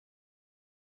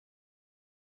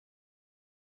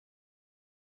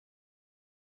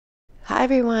Hi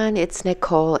everyone, it's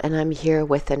Nicole and I'm here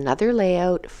with another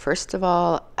layout. First of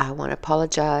all, I want to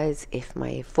apologize if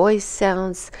my voice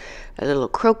sounds a little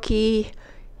croaky.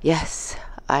 Yes,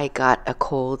 I got a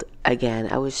cold again.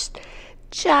 I was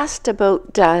just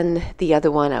about done the other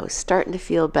one. I was starting to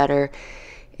feel better,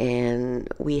 and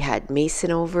we had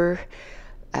Mason over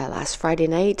last Friday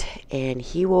night, and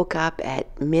he woke up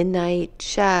at midnight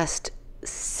just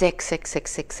sick.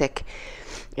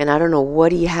 And I don't know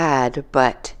what he had,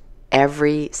 but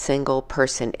every single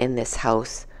person in this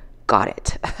house got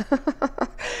it.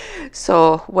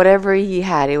 So whatever he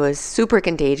had, it was super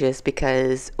contagious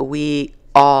because we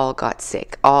all got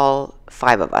sick, all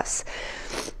five of us.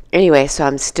 Anyway, so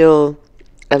I'm still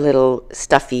a little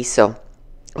stuffy, so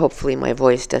hopefully my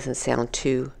voice doesn't sound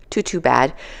too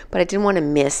bad, but I didn't want to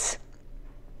miss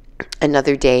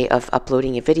another day of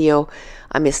uploading a video.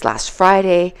 I missed last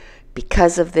Friday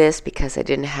because of this, because I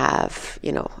didn't have,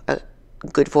 a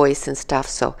good voice and stuff.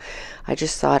 So I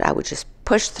just thought I would just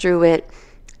push through it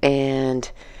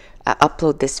and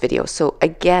upload this video. So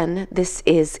again, this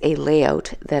is a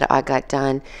layout that I got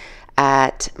done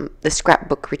at the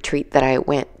scrapbook retreat that I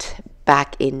went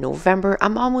back in November.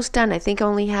 I'm almost done. I think I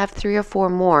only have 3 or 4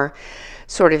 more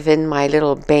sort of in my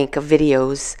little bank of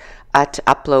videos to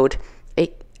upload.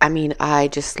 I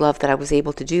just love that I was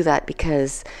able to do that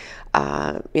because,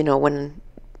 when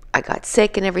I got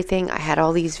sick and everything, I had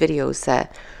all these videos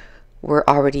that were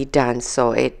already done.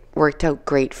 So it worked out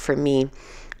great for me.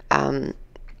 And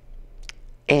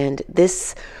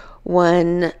this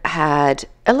one had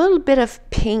a little bit of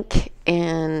pink,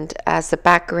 and as a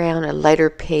background, a lighter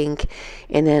pink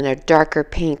and then a darker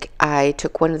pink. I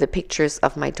took one of the pictures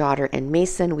of my daughter and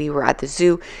Mason. We were at the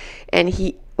zoo and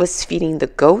he was feeding the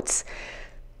goats.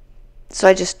 So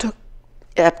I just took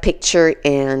a picture,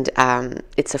 and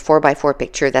it's a 4x4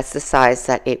 picture. That's the size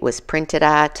that it was printed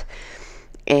at.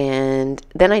 And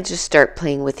then I just start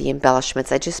playing with the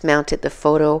embellishments. I just mounted the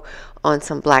photo on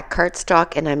some black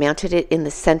cardstock, and I mounted it in the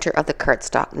center of the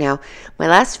cardstock. Now, my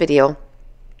last video,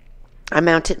 I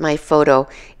mounted my photo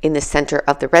in the center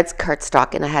of the red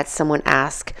cardstock, and I had someone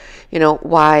ask,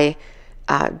 why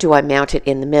do I mount it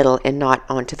in the middle and not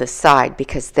onto the side?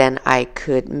 Because then I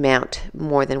could mount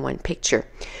more than one picture.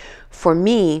 For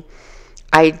me,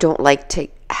 I don't like to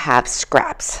have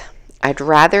scraps. I'd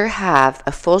rather have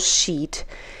a full sheet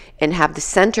and have the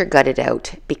center gutted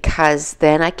out, because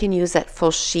then I can use that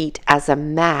full sheet as a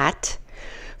mat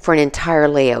for an entire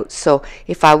layout. So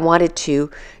if I wanted to,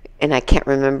 and I can't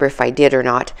remember if I did or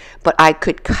not, but I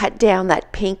could cut down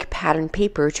that pink pattern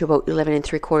paper to about 11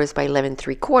 3/4 by 11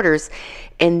 3/4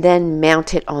 and then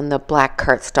mount it on the black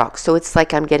cardstock. So it's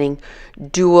like I'm getting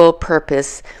dual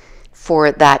purpose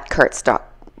for that cardstock.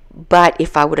 But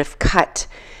if I would have cut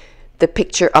the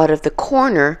picture out of the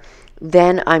corner,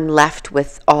 then I'm left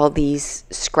with all these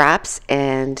scraps.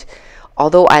 And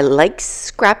although I like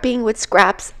scrapping with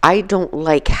scraps, I don't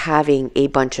like having a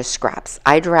bunch of scraps.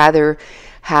 I'd rather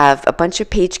have a bunch of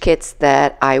page kits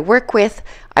that I work with.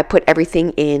 I put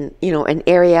everything in, an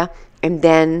area, and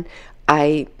then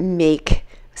I make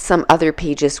some other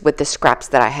pages with the scraps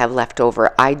that I have left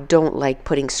over. I don't like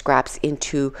putting scraps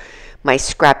into my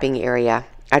scrapping area.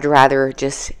 I'd rather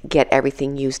just get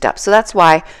everything used up. So that's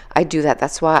why I do that.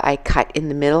 That's why I cut in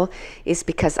the middle, is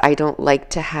because I don't like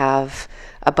to have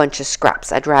a bunch of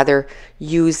scraps. I'd rather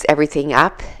use everything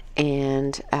up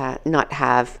and not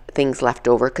have things left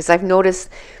over. Because I've noticed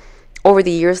over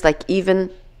the years, like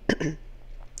even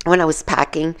when I was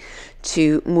packing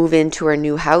to move into our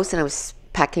new house and I was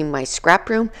packing my scrap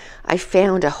room, I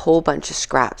found a whole bunch of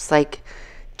scraps, like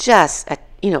just a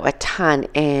ton,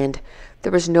 and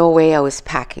there was no way I was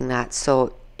packing that.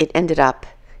 So it ended up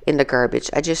in the garbage.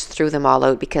 I just threw them all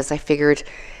out because I figured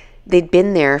they'd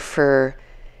been there for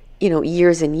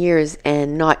years and years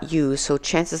and not used, so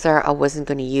chances are I wasn't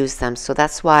going to use them. So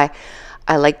that's why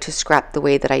I like to scrap the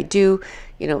way that I do,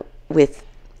 with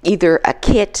either a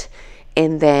kit,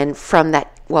 and then from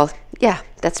that,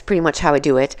 that's pretty much how I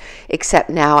do it, except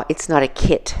now it's not a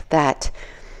kit that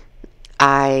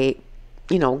I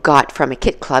got from a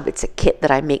kit club. It's a kit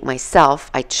that I make myself.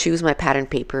 I choose my pattern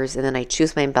papers, and then I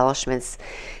choose my embellishments,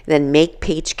 then make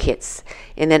page kits,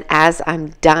 and then as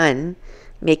I'm done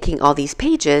making all these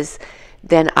pages,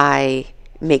 then I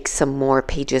make some more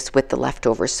pages with the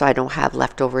leftovers, so I don't have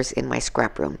leftovers in my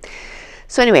scrap room.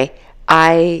 So anyway,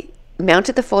 I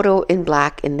mounted the photo in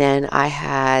black, and then I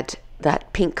had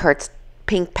that pink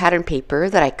pattern paper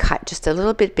that I cut just a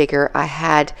little bit bigger. I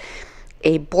had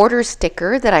a border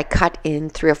sticker that I cut in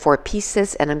 3 or 4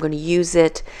 pieces, and I'm going to use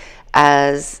it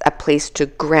as a place to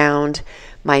ground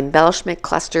my embellishment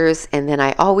clusters, and then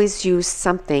I always use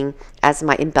something as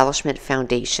my embellishment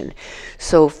foundation.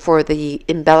 So for the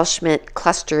embellishment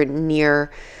cluster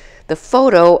near the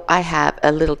photo, I have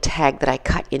a little tag that I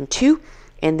cut in two,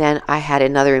 and then I had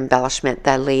another embellishment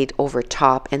that I laid over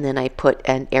top, and then I put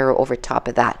an arrow over top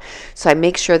of that. So I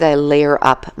make sure that I layer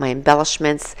up my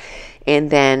embellishments,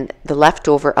 and then the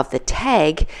leftover of the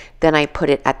tag, then I put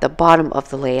it at the bottom of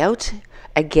the layout,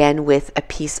 again with a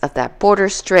piece of that border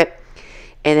strip,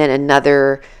 and then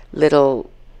another little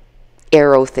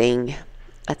arrow thing.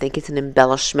 I think it's an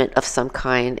embellishment of some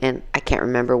kind, and I can't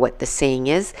remember what the saying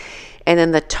is. And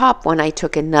then the top one, I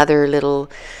took another little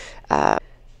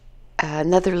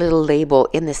label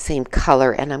in the same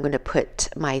color, and I'm going to put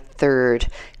my third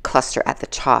cluster at the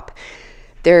top.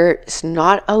 There's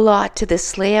not a lot to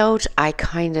this layout. I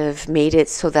kind of made it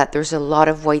so that there's a lot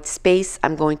of white space.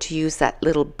 I'm going to use that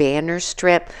little banner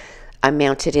strip. I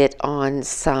mounted it on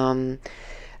some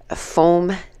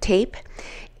foam tape,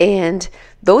 and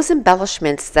those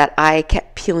embellishments that I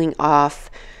kept peeling off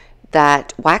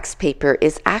that wax paper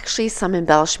is actually some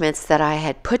embellishments that I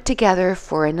had put together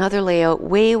for another layout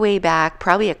way back,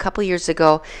 probably a couple years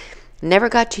ago. Never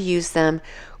got to use them.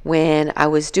 When I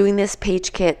was doing this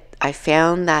page kit, I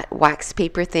found that wax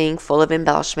paper thing full of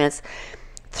embellishments,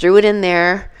 threw it in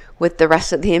there with the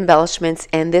rest of the embellishments,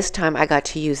 and this time I got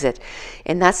to use it.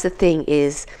 And that's the thing,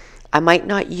 is I might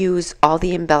not use all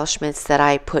the embellishments that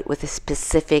I put with a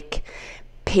specific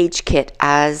page kit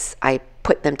as I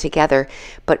put them together,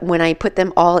 but when I put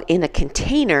them all in a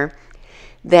container,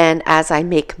 then as I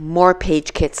make more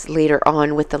page kits later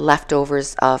on with the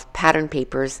leftovers of pattern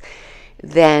papers,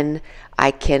 then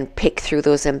I can pick through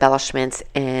those embellishments,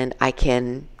 and I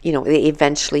can, they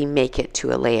eventually make it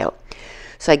to a layout.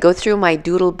 So I go through my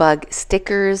Doodlebug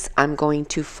stickers. I'm going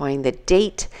to find the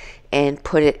date and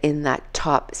put it in that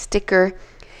top sticker,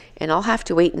 and I'll have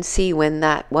to wait and see when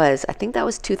that was. I think that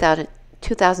was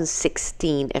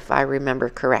 2016, if I remember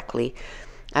correctly.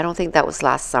 I don't think that was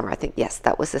last summer. I think, yes,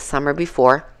 that was the summer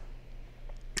before.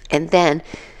 And then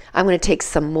I'm going to take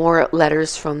some more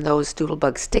letters from those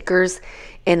Doodlebug stickers,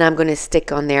 and I'm going to stick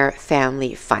on there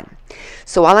Family Fun.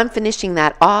 So while I'm finishing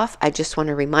that off, I just want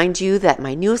to remind you that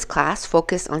my newest class,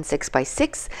 Focus on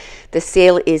 6x6, the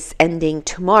sale is ending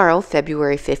tomorrow,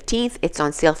 February 15th. It's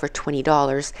on sale for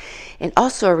 $20. And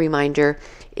also a reminder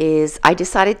is I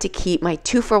decided to keep my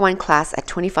 2-for-1 class at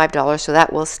 $25, so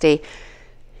that will stay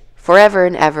forever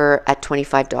and ever at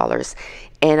 $25.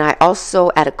 And I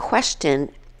also add a question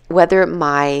whether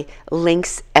my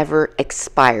links ever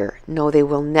expire. No, they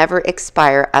will never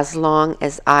expire as long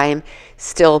as I'm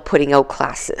still putting out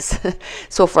classes.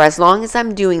 So for as long as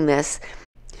I'm doing this,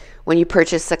 when you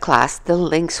purchase a class, the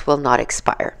links will not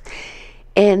expire.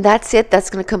 And that's it. That's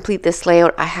going to complete this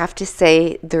layout. I have to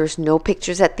say there's no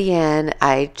pictures at the end.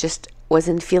 I just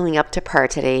wasn't feeling up to par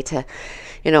today to,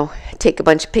 take a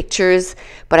bunch of pictures,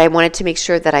 but I wanted to make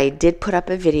sure that I did put up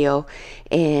a video.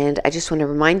 And I just want to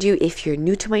remind you, if you're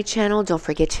new to my channel, don't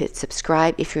forget to hit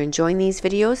subscribe. If you're enjoying these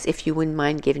videos, if you wouldn't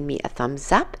mind giving me a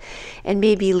thumbs up, and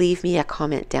maybe leave me a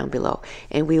comment down below,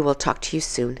 and we will talk to you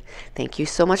soon. Thank you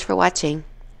so much for watching.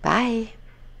 Bye.